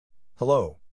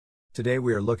Hello. Today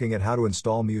we are looking at how to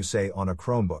install MusE on a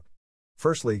Chromebook.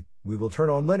 Firstly, we will turn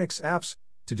on Linux apps.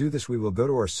 To do this, we will go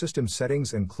to our system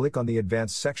settings and click on the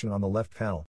advanced section on the left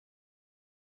panel.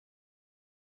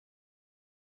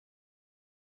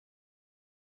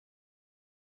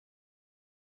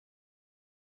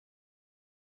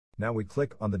 Now we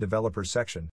click on the developer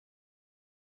section.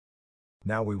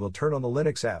 Now we will turn on the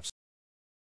Linux apps.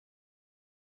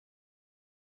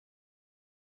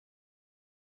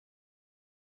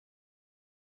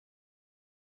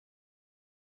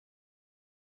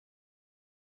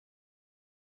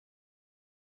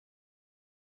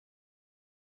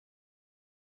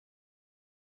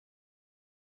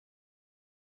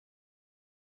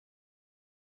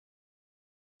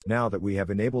 Now that we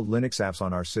have enabled Linux apps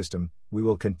on our system, we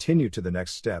will continue to the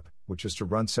next step, which is to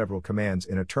run several commands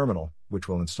in a terminal, which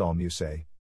will install MusE.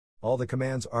 All the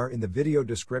commands are in the video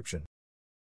description.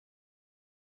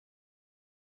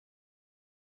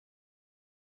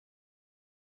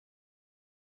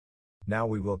 Now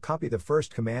we will copy the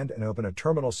first command and open a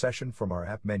terminal session from our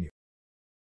app menu.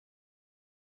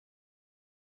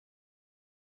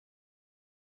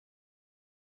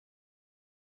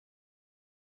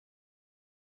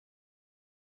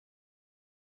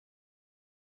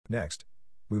 Next,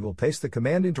 we will paste the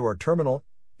command into our terminal,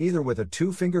 either with a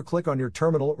two-finger click on your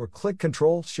terminal or click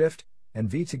Ctrl, Shift, and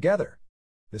V together.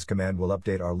 This command will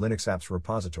update our Linux apps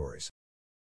repositories.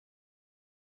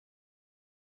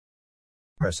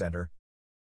 Press Enter.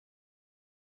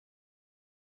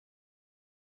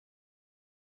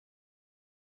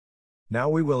 Now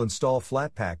we will install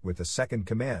Flatpak with the second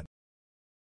command.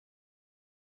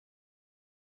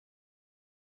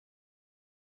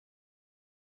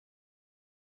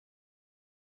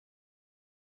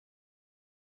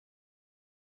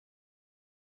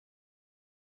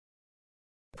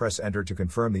 Press Enter to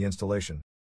confirm the installation.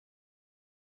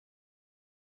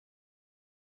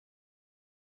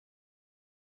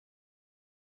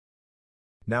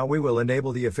 Now we will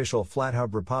enable the official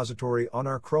FlatHub repository on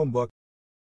our Chromebook.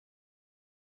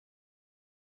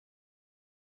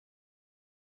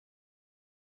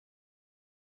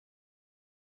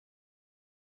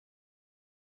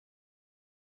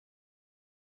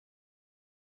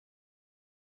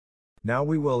 Now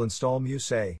we will install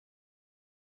MusE.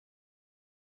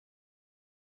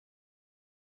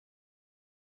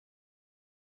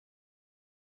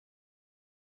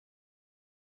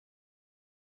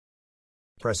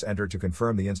 Press Enter to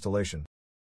confirm the installation.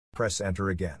 Press Enter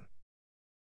again.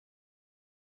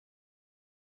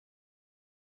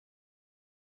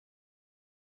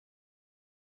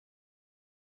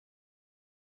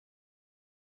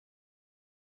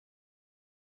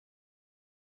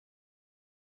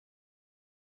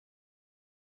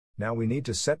 Now we need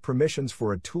to set permissions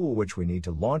for a tool which we need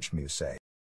to launch MusE.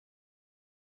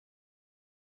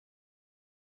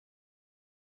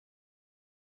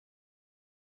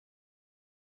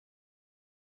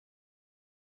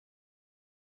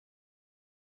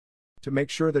 To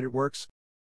make sure that it works,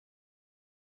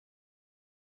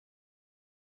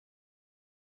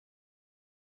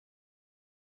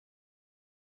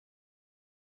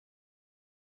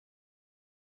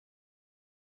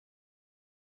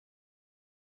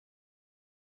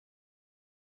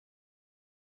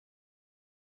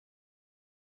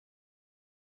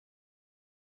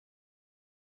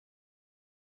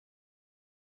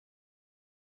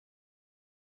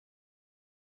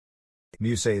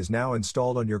 MusE is now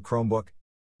installed on your Chromebook.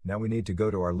 Now we need to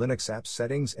go to our Linux app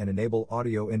settings and enable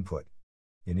audio input.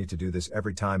 You need to do this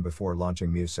every time before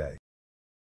launching MusE.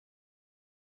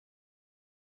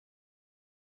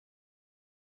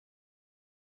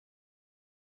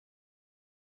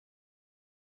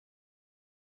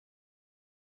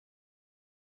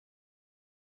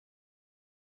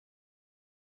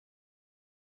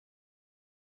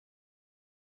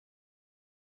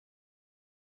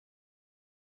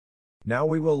 Now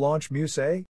we will launch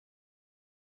MusE.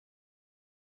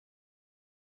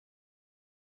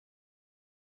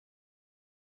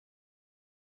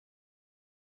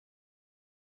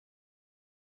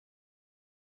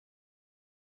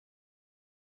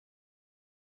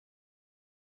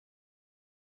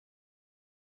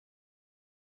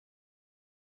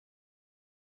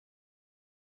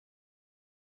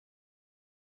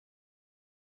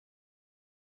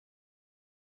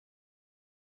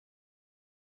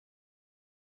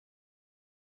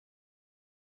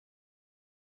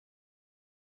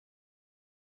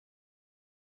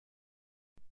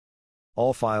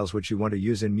 All files which you want to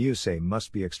use in MusE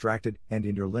must be extracted and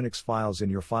in your Linux files in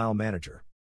your file manager.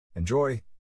 Enjoy!